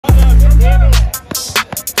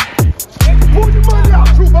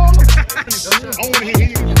I want to hear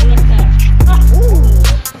you.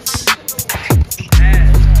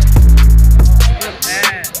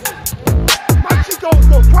 My Chico's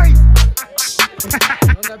go crazy.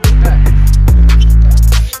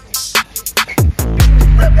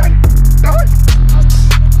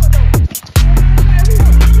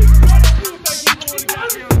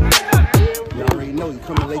 You already know you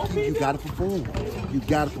coming late, you gotta perform. You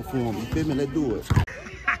gotta perform. You feel me? Let's do it.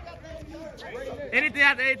 Anything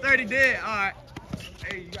after 8:30 dead. All right.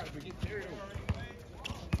 Hey, you gotta forget Terry.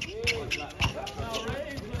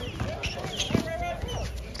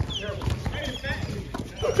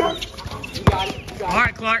 All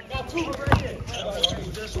right, Clark.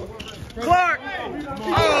 Clark.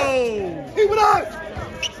 Oh. He with us.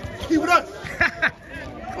 He with us.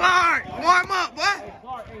 Clark, warm up, boy.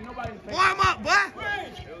 Warm up, boy.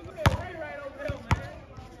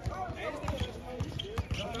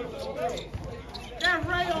 That's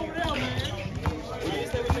Ray over there, man.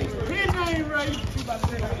 His name Ray.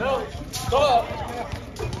 No.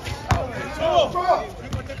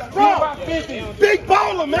 Bro, Big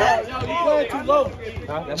baller, man. you playing too low.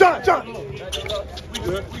 John. We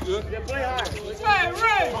good. Yeah, play high. Hey,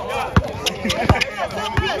 Ray.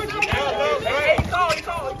 He called.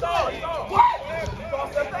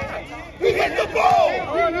 He hit the ball.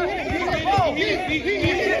 He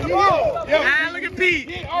hit the ball. Ah, look at Pete.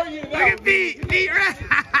 Look at Pete. Pete ready.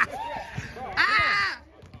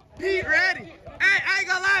 Pete ready. Hey, I ain't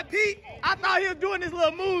gonna lie, Pete. I thought he was doing this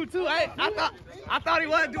little move too. I thought he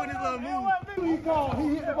was doing this little move. He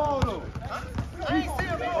hit the ball though.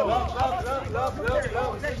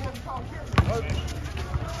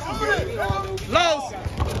 Los.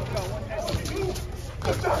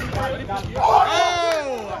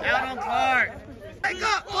 Oh, out on Clark. Wake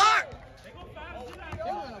up, Clark.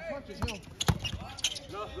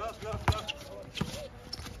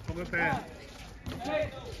 Come on, pass.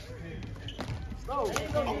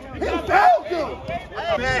 He fell good.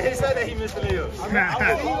 Man, he said that he missed the nail. I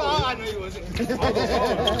knew he wasn't.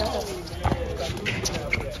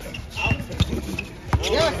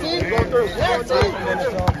 Yeah, see? Go through. Yeah, see?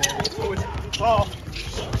 Ball.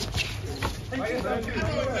 He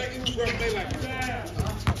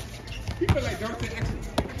feel like Dante Exxon.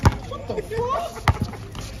 What the fuck?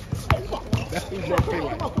 That's who's Dante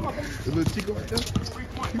like. The little Chico right there?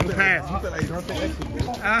 Pass. He feel like Dante Exxon,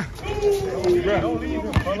 man. You know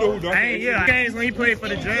who Dante ain't, yeah. Games when he played for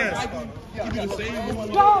the Jazz. He be the same one.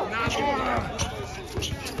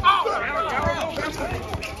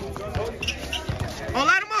 Oh,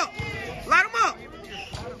 light him up. Light him up.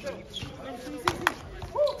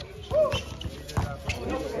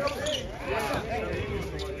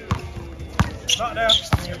 Not there.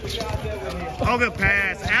 Oh, good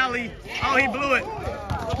pass. Alley. Oh, he blew it.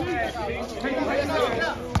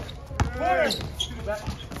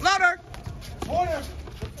 Floater.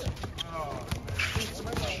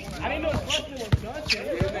 I didn't know the question was done.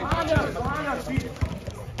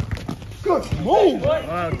 Good move.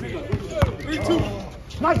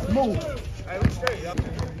 3-2. Nice move.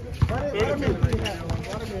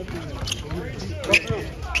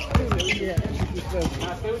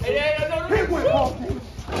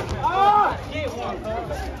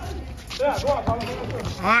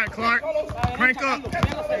 All right, Clark. Crank up.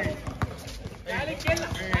 I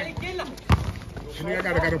think I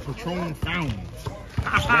got a Patron fountain.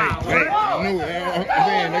 What?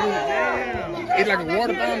 It's like a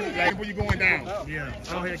water fountain, like when you're going down. Yeah.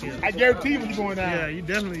 Oh, heck yeah. I guarantee when you're going down. Yeah, you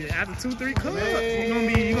definitely. After 2-3 cups,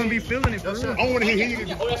 you're gonna be feeling it for real. I want to hear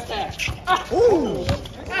you. Ooh.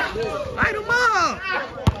 Light him up.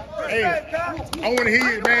 Hey, I want to hear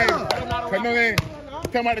you, man. Cause no man,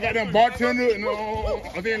 talking about the goddamn bartender and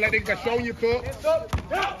then like they got showing your cup.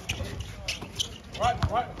 Right.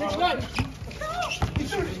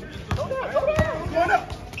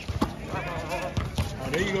 Oh,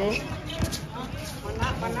 there you go.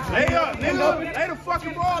 Lay up, nigga. Lay the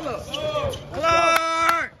fucking ball up.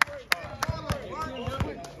 Clark.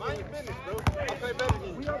 Mind your business, bro. I play better than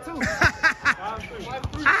you. We are too.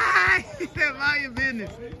 He said, mind your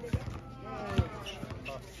business.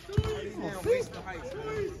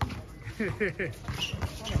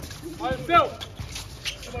 Myself.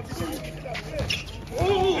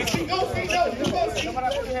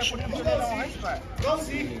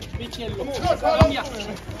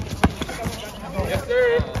 Yes, sir.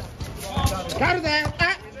 Got his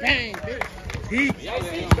ass. Bang. Heat.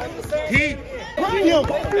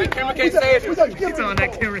 That camera can't save you. He's on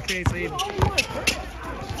that camera can't save him.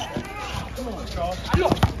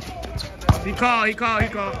 He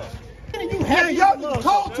called. Man, y'all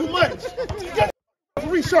talk too much.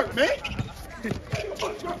 Research, man.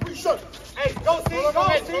 Hey, go, see. Go,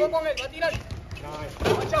 see.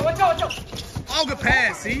 Watch out. Oh, good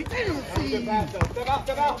pass, see?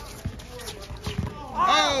 Step out.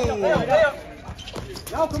 Oh.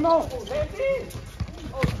 Yo, come on.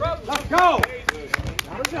 Let's go.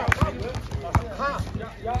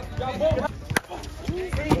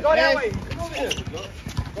 Go that way.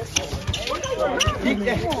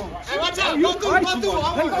 Hey, watch out. Go through. Watch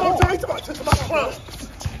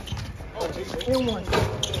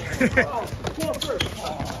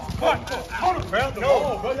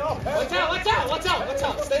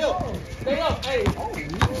out. Stay up. Hey.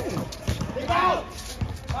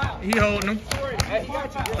 He holding him.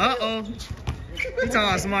 Uh-oh. He talking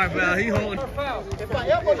about smart foul. He holding. I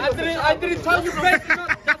didn't tell you that's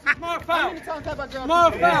a smart foul.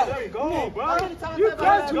 Smart foul. Come on, bro. You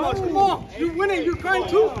crying too much. Come on. You winning. You crying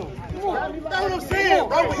too. Come on. That's what I'm saying,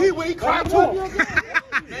 bro. He cried too.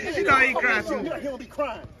 You know he cried too. He'll be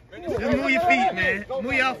crying. Just move your feet, man.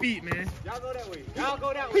 Move your feet, man. Y'all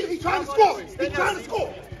go that way. He's trying to score. He's trying to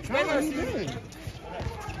score.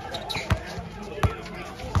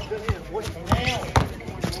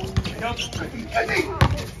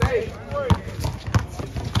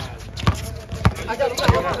 I got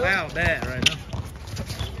Foul bad right now.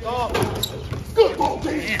 Good ball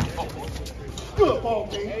game. Good ball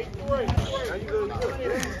game.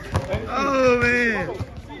 Oh man.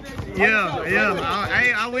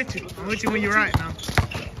 Yeah. I'm with you. I'm with you when you're right now.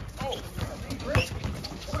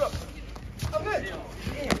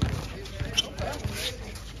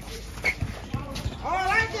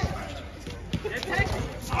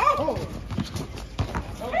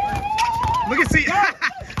 Look at see.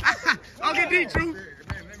 I'll get deep, True.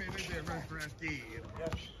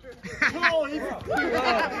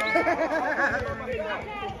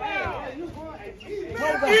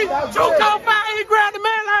 You come back and grab the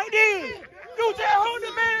man like this. You just hold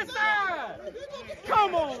the man's side.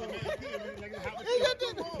 Come on.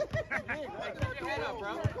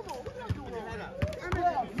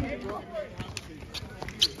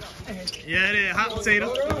 Yeah, it is. Hot potato.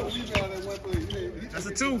 That's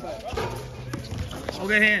a 2.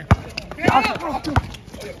 Okay, hand.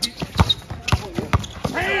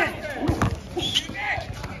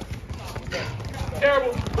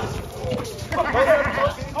 Terrible.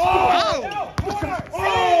 Oh!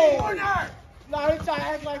 No, he tried to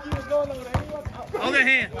act like he was going over there. Okay,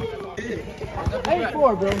 hand. 8-4,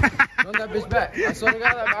 bro. Run that bitch back. I swear to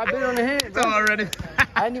God, I've been on the hand. It's already.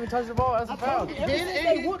 I didn't even touch the ball. That's a foul. Then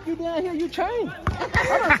they whoop you down here. You changed.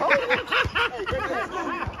 I done told you.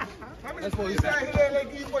 That's what he said.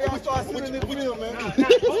 Y'all start sitting in the field, man.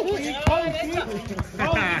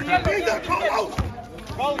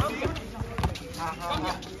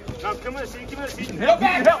 Come on, see. Help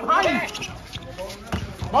back. Help.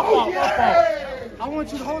 My fault. I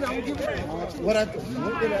want you to hold it. I'm going to give it. What did I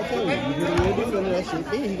tell you? You did a real defender. That shit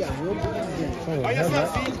did. He got real defender.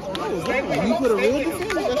 You put a real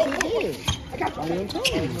defender. That shit did. I got you. I'm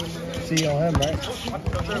telling you. See on him, right?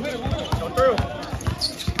 Go through.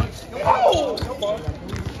 Oh!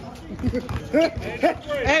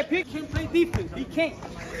 Hey, Pick can't play defense. He can't.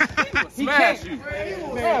 He can't.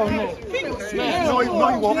 Hell no. No, he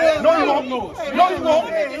won't. No, he won't. No,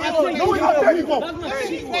 he won't.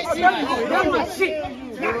 That's my shit.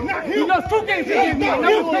 You know, Stu can't get me. He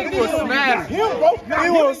will smash him, bro. He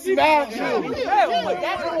will smash him.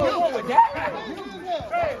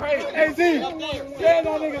 Hey, Z. Stand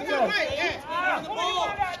on nigga tough.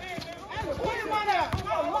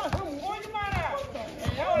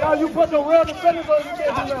 Now you put the real defenders on, you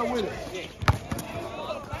can't do that with it.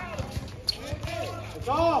 It's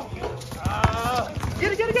off.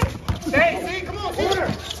 Get it. Hey, see, come on, corner.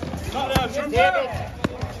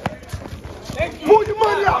 Pull your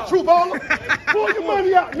money out, Truballer. Pull your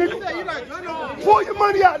money out, nigga. Pull your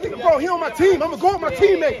money out, nigga. Bro, he on my team. I'm going to go with my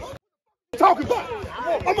teammate. What you talking about?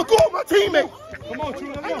 I'm going to go with my teammate. Come on,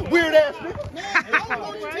 True. Weird ass nigga.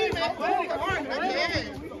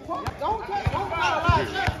 Don't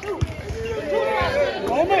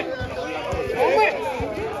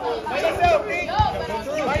By yourself, Pete.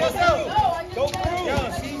 By yourself. Go through. Yo,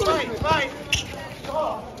 see, fight.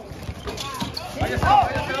 By yourself.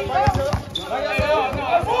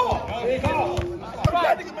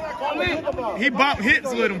 He bopped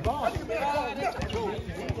hits with him.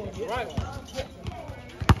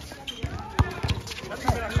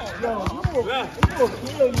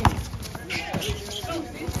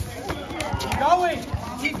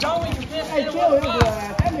 Keep going. You can't hey, kill his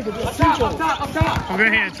ass. That nigga just up top. Oh,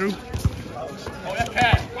 good hand, True. Oh, that's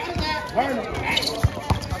bad. Burn him.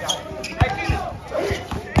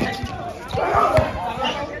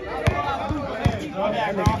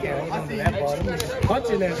 That nigga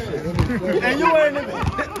watching that shit. And you ain't even.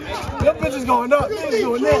 Your bitch is going up. Bitch is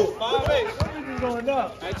going up. Bitch is going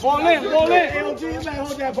up. Ball in, ball in. LG, you better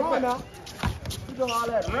hold that ball now. You doing all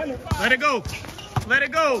that running. Let it go. Let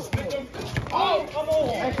it go. Oh, come on.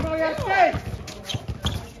 Hey, come on, you gotta stay.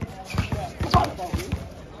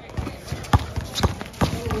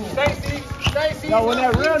 Stacy. Yo, when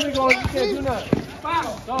that real nigga on, you can't do nothing.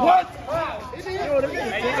 What? Yo, the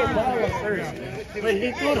nigga take the ball up first. But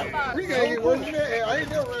he threw it. We can't get worse than that. I ain't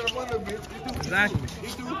never ran up on that bitch. Exactly.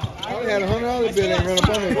 I had $100 bill ain't ran up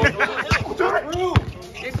on that.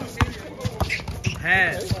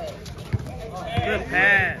 Pass. Good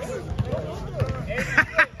pass.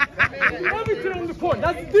 Everything on the court.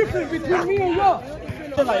 That's the difference between me and y'all.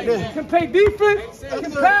 Like this. Can play defense,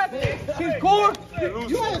 can pass, can score.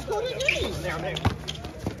 You ain't scored in games.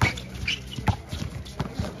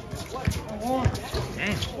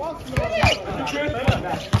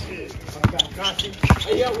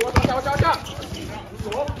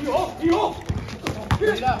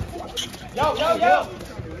 Yo.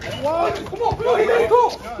 Come on, he didn't go.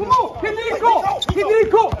 Come on, he didn't go.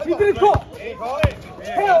 He didn't go.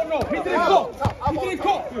 Hell no, he didn't go. He didn't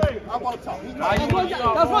go.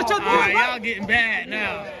 That's what you're doing. Alright, y'all getting bad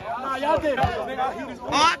now. Nah, y'all did. Oh,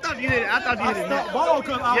 I thought you did it. I thought you did it.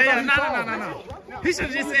 Yeah, no. He should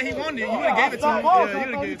have just said he wanted it. You would have gave it to him. Yeah, you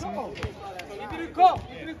would have gave it to him. He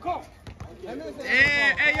didn't go.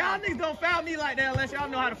 Hey, y'all niggas don't foul me like that unless y'all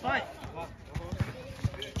know how to fight.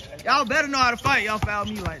 Y'all better know how to fight. Y'all foul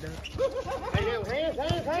me like that.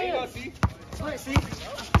 Hands. See?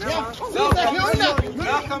 Y'all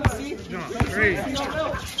come see. Crazy.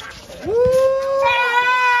 Woo!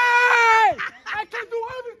 I can do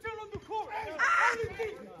everything on the court.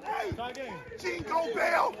 Everything. Jingle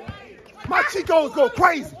Bell. My Chicos go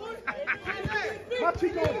crazy. My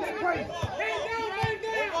Chicos go crazy.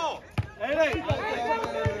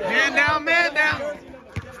 Man down.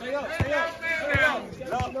 Stay up.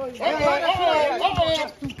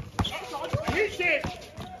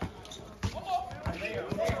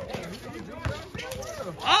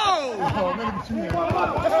 Oh!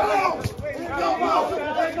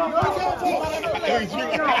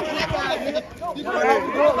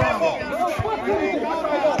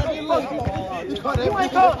 You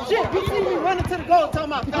ain't called shit. You see me running to the goal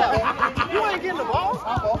talking about foul. You ain't getting the ball.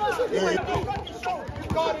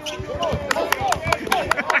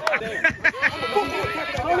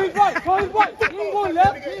 Go his right. He ain't going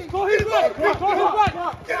left. Go his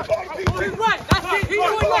right. That's it. He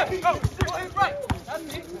going left. Go his right. That's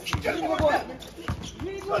it.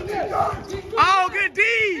 Oh, good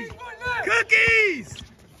D's! Cookies!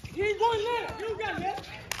 He ain't going left. You got left.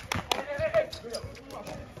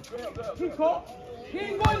 He caught. He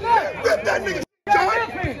ain't going left. Rip that nigga, John.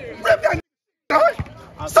 Rip that nigga, John.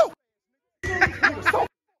 So.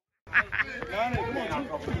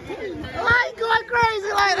 Why you going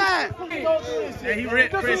crazy like that? Yeah, he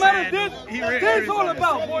ripped Chris. This all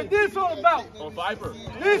about, boy. This all about. Oh, Viper.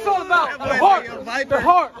 This all about the heart. The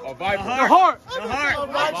heart. Oh, Viper. The heart.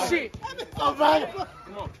 The Shit. All right.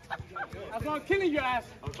 That's why I'm killing your ass.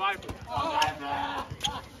 Oh, Viper.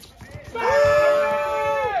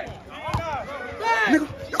 Nigga,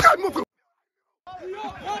 you gotta move your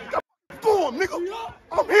form, nigga.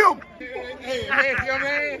 I'm him. Hey, young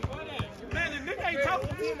man. Man, the nigga ain't talking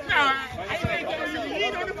to you. Nah, I ain't giving you the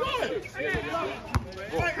lead on the floor.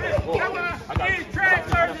 He's trash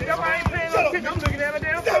service. That's why I ain't paying no attention. I'm looking at a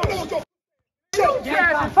damn phone.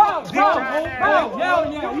 Foul. Yeah.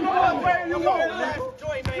 You know what way you want.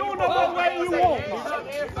 You know what way you want.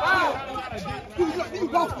 You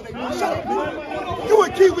lost today, nigga. Shut up, nigga. You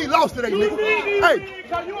and Kiwi lost today, nigga. Hey,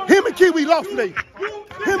 him and Kiwi lost today.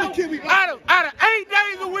 Out of 8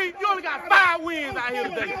 days a week, you only got 5 wins out here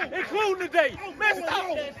today, including today. Man, stop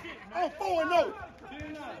that shit. I'm 4-0.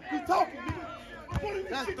 He's talking, nigga.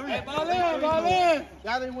 That's 3. Hey, ball in.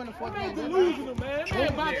 Y'all didn't win the 4th game. Delusional, man.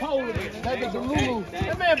 Man, bipolar, man.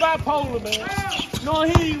 That man bipolar, man. No, he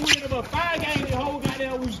ain't winning but 5 games the whole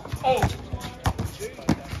goddamn week.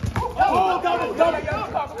 Double.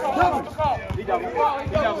 He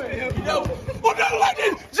double. I'm not like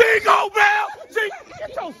this. Jingle Bell.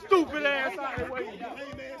 Get your stupid ass out of the way.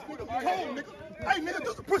 Hey, nigga,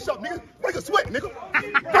 do some push-up, nigga. Break a sweat, nigga.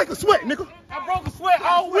 Break a sweat, nigga. I broke a sweat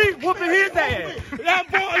all week whooping his ass.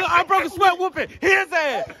 I broke a sweat whooping his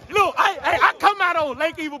ass. Look, I come out on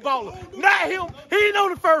Lake Evil Baller. Not him. He ain't on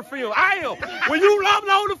the first field. I am. When you love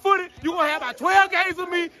on the footy, you going to have about 12 games with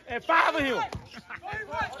me and 5 of him.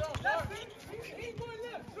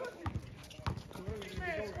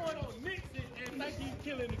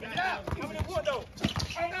 Killing the guy. How many what though?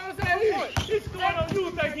 He's scoring on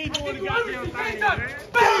you, think he's doing the goddamn thing, man.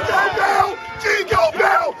 Jingle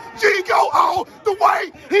Bell, Jingle O, the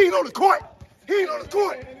way he ain't on the court. He ain't on the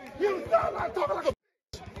court. He on the sideline talking like a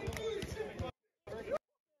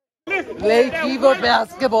Lake Evo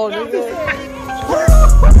basketball, nigga.